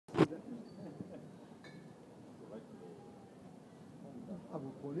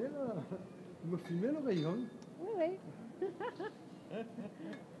rigolez là. Vous me filmez le rayon? Oui, oui.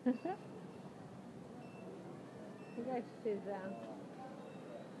 You guys see that?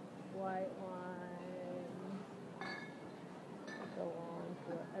 White wine. Go on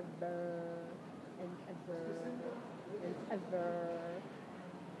forever and ever and ever.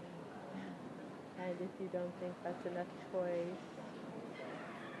 And if you don't think that's enough choice,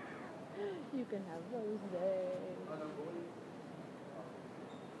 you can have rosé.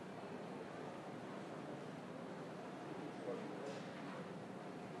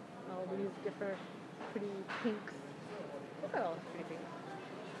 All these different pretty pinks. Look at all these pretty pinks.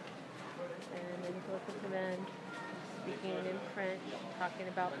 And then you look at the man speaking in French, talking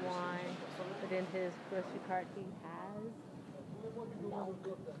about wine. But in his grocery cart he has milk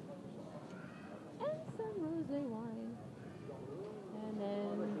and some rosé wine. And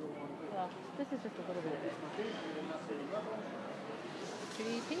then, well, this is just a little bit of it.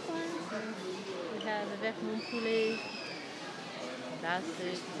 Pretty pink ones. We have a Avec Mon Poulet,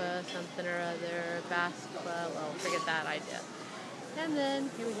 Basque, something or other, Basque, well, forget that idea. And then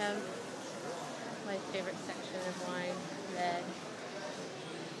here we have my favorite section of wine, red.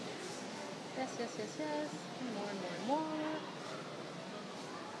 Yes, yes, yes, yes. And more and more and more.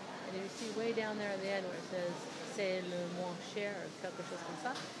 And you see way down there at the end where it says c'est le moins cher or quelque chose comme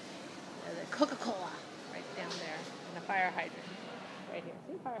ça. The Coca-Cola right down there. And a fire hydrant right here.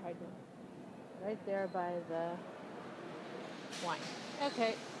 See, fire hydrant. Right there by the wine.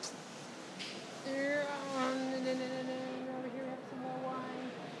 Okay. Over here we have some more wine.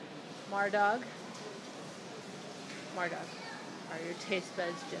 Mardog. Mardog. Are your taste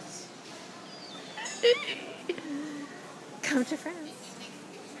buds just come to France?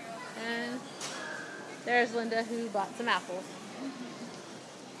 And there's Linda who bought some apples.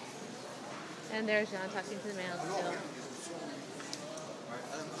 And there's Jean talking to the man still.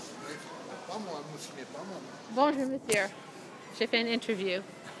 Bonjour monsieur. J'ai fait une interview.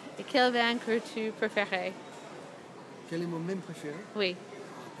 Et quel vin que tu préfères? Quel est mon vin préféré? Oui.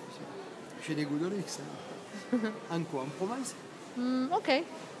 J'ai des goûts de luxe. Hein. En quoi? En Provence? Ok.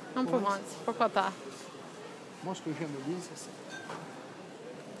 En Provence. Pourquoi pas? Moi, ce que j'aime bien, c'est ça.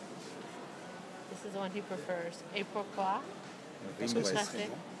 This is the one he prefers. Et pourquoi? Parce que c'est Ça, très c'est-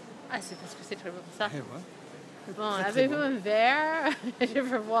 bon. Ah, c'est parce que c'est très bon pour ça. Et ouais. Bon, Très, très avez-vous bon. un verre? Je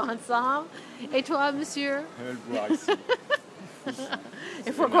veux boire ensemble. Et toi, monsieur? Je vais le boire ici.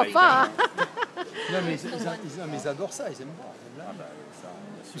 Et pourquoi pas? Non, mais ils adorent ça, ils aiment bien. Ah bah, ça,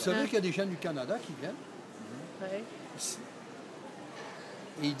 bien Vous sûr. savez qu'il y a des gens du Canada qui viennent Oui. ici.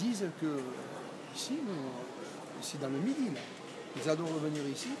 Et ils disent que ici dans le Midi, là, ils adorent venir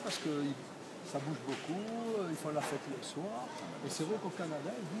ici parce que ça bouge beaucoup, ils font la fête le soir. Et c'est vrai qu'au Canada,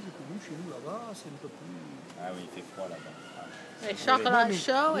 ils disent que nous, chez nous, là-bas, c'est un peu plus... Ah oui, il fait froid là-bas. Ah. Et chocolat Mais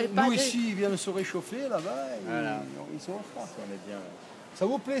chaud et pas nous, de... ici, ils viennent se réchauffer là-bas, et Voilà. ils sont au froid. On est bien. Ça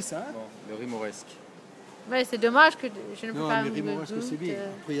vous plaît, ça, hein? Bon, le rimoresque. Mais c'est dommage que je ne peux Non, pas mais me Rimoresque, c'est bien.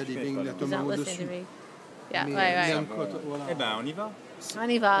 Après, il y a des fais vins pas, exactement He's not listening au-dessus. to me. Yeah, Mais- ouais, mais ouais. en côte, voilà. Eh ben, on y va. On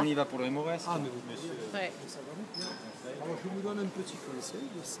y va. On y va pour le rimoresque. Ah, mais vous monsieur. Ouais. Ça va vous plaire. Alors, je vous donne un petit conseil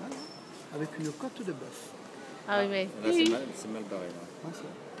de ça, là, avec une côte de bœuf. Ah oui, mais... Là, c'est mal barré. Là. Ah, c'est-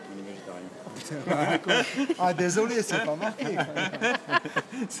 On est végétarien. Ah, désolé, c'est pas marqué.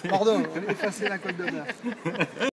 Pardon, effacez la côte de bœuf.